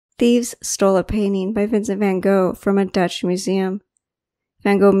Thieves stole a painting by Vincent van Gogh from a Dutch museum.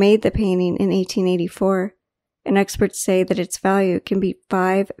 Van Gogh made the painting in 1884, and experts say that its value can be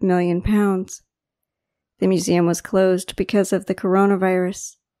 £5 million. The museum was closed because of the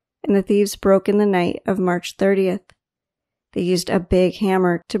coronavirus, and the thieves broke in the night of March 30th. They used a big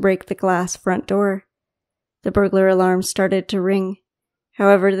hammer to break the glass front door. The burglar alarm started to ring.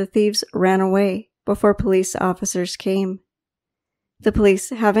 However, the thieves ran away before police officers came. The police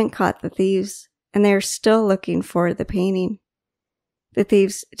haven't caught the thieves, and they are still looking for the painting. The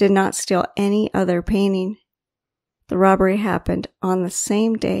thieves did not steal any other painting. The robbery happened on the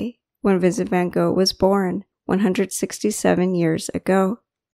same day when Vincent van Gogh was born 167 years ago.